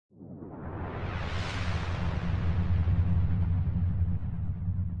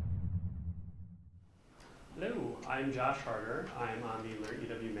I'm Josh Harder. I'm on the Learn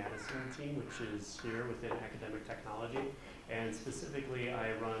EW Madison team, which is here within Academic Technology. And specifically,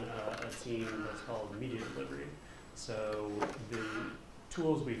 I run a team that's called Media Delivery. So the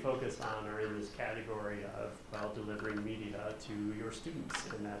tools we focus on are in this category of, well, delivering media to your students.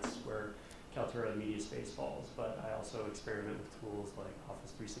 And that's where Kaltura MediaSpace falls. But I also experiment with tools like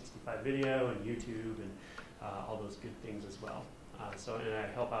Office 365 Video and YouTube and all those good things as well. And I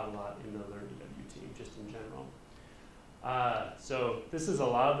help out a lot in the Learn EW team, just in general. So this is a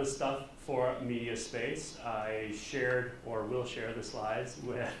lot of the stuff for MediaSpace. I shared, or will share, the slides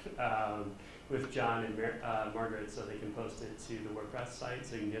with John and Margaret so they can post it to the WordPress site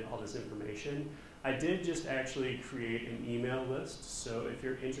so you can get all this information. I did just actually create an email list, so if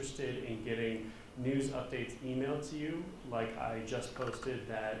you're interested in getting news updates emailed to you, like I just posted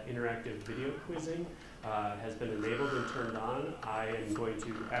that interactive video quizzing has been enabled and turned on, I am going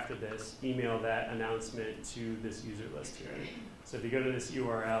to, after this, email that announcement to this user list here. So if you go to this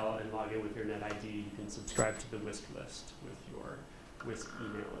URL and log in with your NetID, you can subscribe to the WISC list with your WISC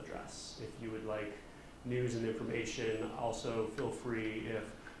email address. If you would like news and information, also feel free, if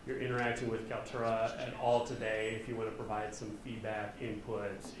you're interacting with Kaltura at all today, if you want to provide some feedback,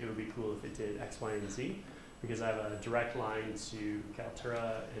 input, it would be cool if it did X, Y, and Z, because I have a direct line to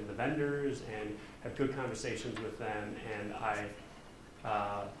Kaltura and the vendors and have good conversations with them, and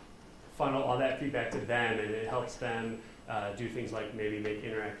I funnel all that feedback to them, and it helps them do things like maybe make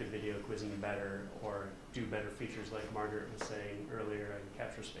interactive video quizzing better, or do better features like Margaret was saying earlier in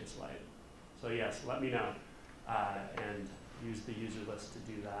Capture Space Lite. So yes, let me know, and use the user list to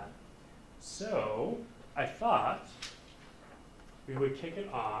do that. So I thought we would kick it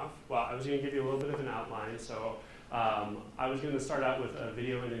off. Well, I was going to give you a little bit of an outline. So I was going to start out with a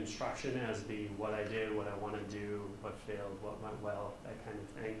video and instruction as the what I did, what I want to do, what failed, what went well, that kind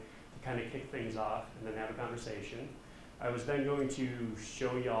of thing, to kind of kick things off and then have a conversation. I was then going to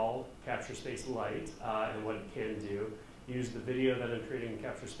show y'all Capture Space Lite and what it can do. Use the video that I'm creating in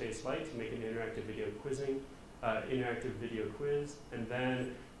Capture Space Lite to make an interactive video quiz, and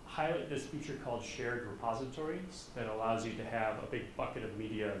then highlight this feature called shared repositories that allows you to have a big bucket of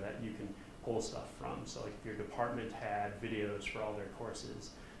media that you can pull stuff from. So like if your department had videos for all their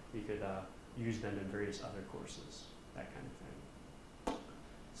courses, you could use them in various other courses, that kind of thing.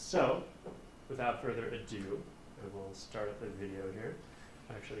 So without further ado, I will start up the video here.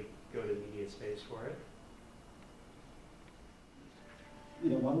 Actually go to MediaSpace for it. You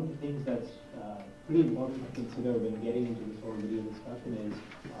know, one of the things that's pretty important to consider when getting into this whole video discussion is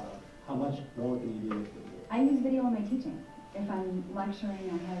how much more can you do with video? I use video in my teaching. If I'm lecturing,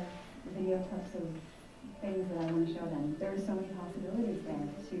 I have video clips of things that I want to show them. There are so many possibilities there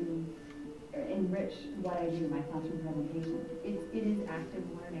to enrich what I do in my classroom presentation. It is active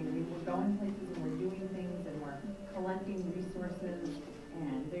learning. I mean, we're going places and we're doing things and we're collecting resources,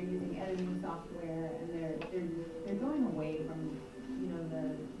 and they're using editing software, and they're going away from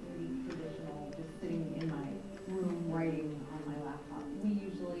the traditional just sitting in my room writing on my laptop. We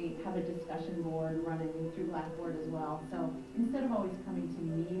usually have a discussion board running through Blackboard as well. So instead of always coming to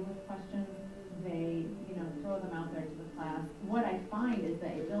me with questions, they throw them out there to the class. What I find is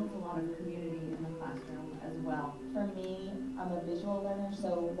that it builds a lot of community in the classroom as well. For me, I'm a visual learner,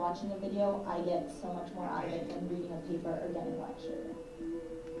 so watching a video, I get so much more out of it than reading a paper or getting a lecture.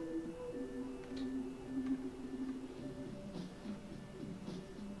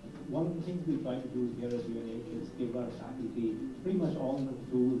 One of the things we try to do here at UNH is give our faculty pretty much all the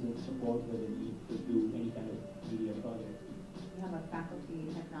tools and support that they need to do any kind of media project. We have a faculty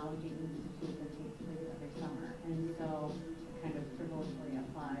technology institute that takes place every summer, and so kind of frivolously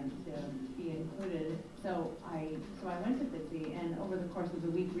applied to be included. So I went to FITSI, and over the course of the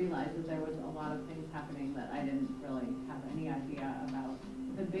week realized that there was a lot of things happening that I didn't really have any idea about.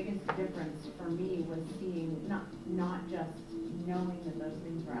 The biggest difference for me was seeing, not just knowing that those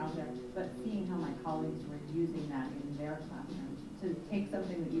things were out there, but seeing how my colleagues were using that in their classrooms. To take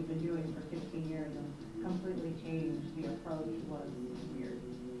something that you've been doing for 15 years and completely change the approach was weird.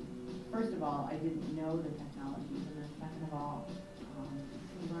 First of all, I didn't know the technologies, and then second of all,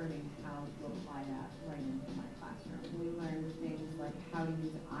 learning how to apply that right into my classroom. We learned things like how to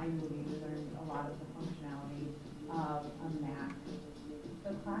use iMovie. We learned a lot of the functionality of a Mac.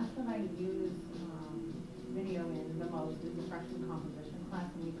 The class that I use video in the most is the freshman composition class,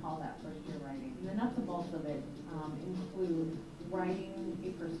 and we call that first year writing. And the nuts and bolts of it include writing a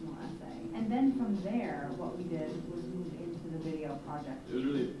personal essay. And then from there, what we did was move into the video project. It was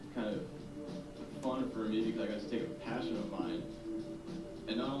really kind of fun for me because I got to take a passion of mine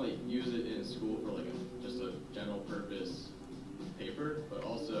and not only use it in school for like just a general purpose paper, but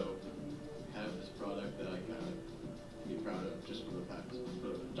also have this product that I kind of be proud of, just from the fact, from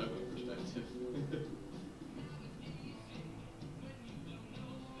a juggling perspective.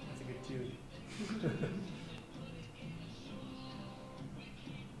 That's a good tune.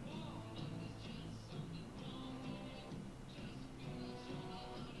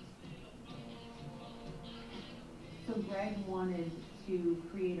 So Greg wanted to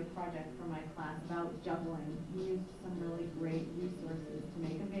create a project for my class about juggling. He used some really great resources to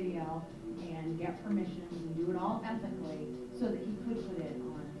make a video and get permissions and do it all ethically so that he could put it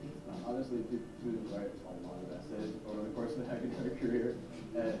on Facebook. Honestly, students write a lot of essays over the course of their academic career,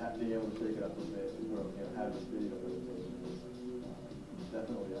 and being able to shake it up a bit and have this video presentation is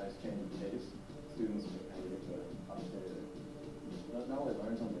definitely a nice change of pace. Students are able to obviously not only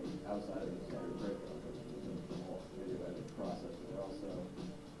learn something outside of the standard curriculum, but the whole video editing process, but also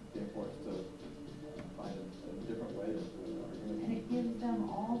being forced to find a different way to do an argument. And it gives them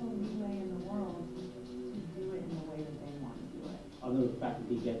all the leeway in the world to do it in the way that they want to do it. Other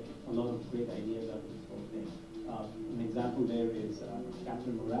faculty get a lot of great ideas out of this whole thing. An example there is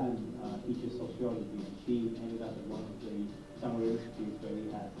Catherine Moran teaches sociology, and she ended up at one of the summer institutes where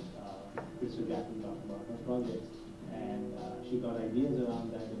we had Crystal Jackson talk about her projects. And she got ideas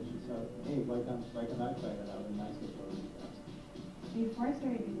around that, and she said, hey, why can't I try that out in my sociology class? Before I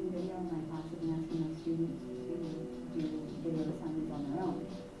started using video in my classes and asking my students to do video assignments on their own,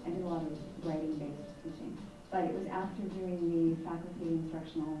 I did a lot of writing-based teaching. But it was after doing the Faculty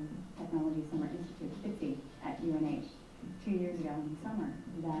Instructional Technology Summer Institute, FITSI, at UNH 2 years ago in the summer,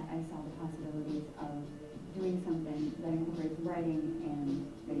 that I saw the possibilities of doing something that incorporates writing and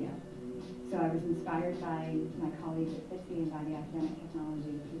video. So I was inspired by my colleagues at FITSI and by the academic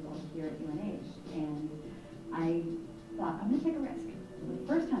technology people here at UNH, and I thought, I'm going to take a risk. The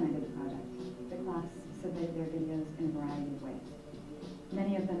first time I did the project, the class submitted their videos in a variety of ways.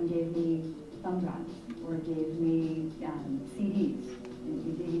 Many of them gave me thumb drives or gave me CDs and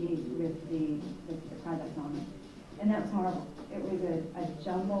DVDs with the project on it. And that was horrible. It was a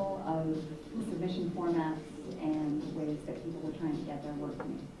jumble of submission formats and ways that people were trying to get their work to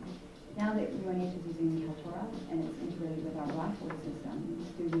me. Now that UNH is using Kaltura and it's integrated with our Blackboard system,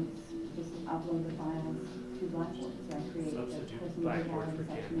 students just upload the files to Blackboard. So I create a personal Blackboard for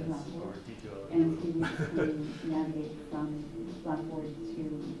section of Canvas or Blackboard, D2L. and students can navigate from Blackboard to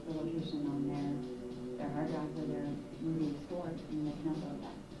the location on their hard drive where their movie is stored, and they can upload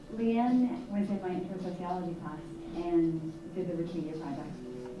that. Leanne was in my intro sociology class and did the Wikimedia project,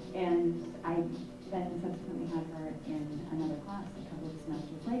 and I then subsequently had her in another class a couple of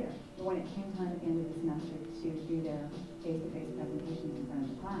semesters later. But when it came time at the end of the semester to do their face-to-face presentations in front of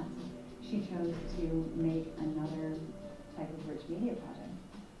the class, she chose to make another type of rich media project.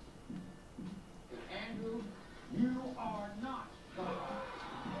 Andrew, you are not God.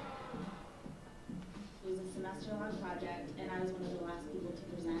 It was a semester-long project, and I was one of the last people to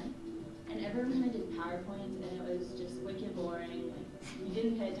present. And everyone kind of did PowerPoints, and it was just wicked boring. Like, you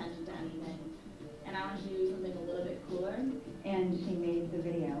didn't pay attention to anything. And I wanted to do something a little bit cooler. And she made the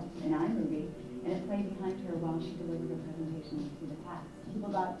video in iMovie, and it played behind her while she delivered her presentation to the class. People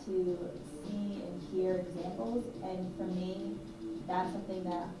got to see and hear examples, and for me, that's something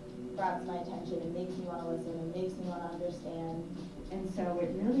that grabs my attention and makes me want to listen and makes me want to understand. And so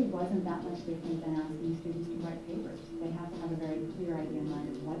it really wasn't that much different than asking students to write papers. They have to have a very clear idea in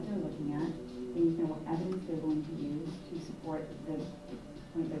mind of what they're looking at. They need to know what evidence they're going to use to support the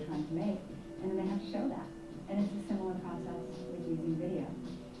point they're trying to make. And then they have to show that. And it's a similar process with using video.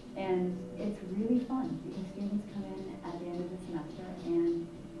 And it's really fun because students come in at the end of the semester and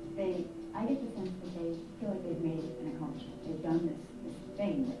I get the sense that they feel like they've made an accomplishment. They've done this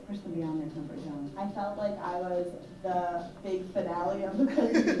thing that pushed them beyond their comfort zone. I felt like I was the big finale of the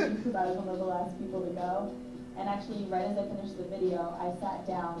presentation because I was one of the last people to go. And actually, right as I finished the video, I sat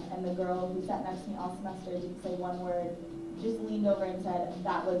down, and the girl who sat next to me all semester didn't say one word, just leaned over and said,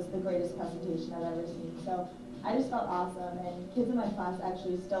 that was the greatest presentation I've ever seen. So I just felt awesome, and kids in my class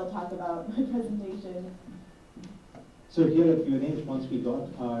actually still talk about my presentation. So here at UNH, once we got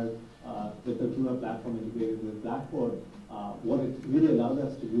our the Kaltura platform integrated with Blackboard, what it really allowed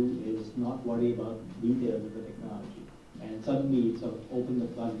us to do is not worry about details of the technology. And suddenly it sort of opened the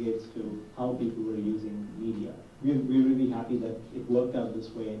floodgates to how people were using media. We're really happy that it worked out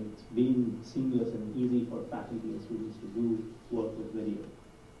this way, and it's been seamless and easy for faculty and students to do work with video.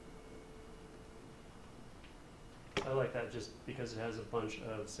 I like that just because it has a bunch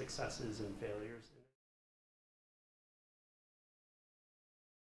of successes and failures.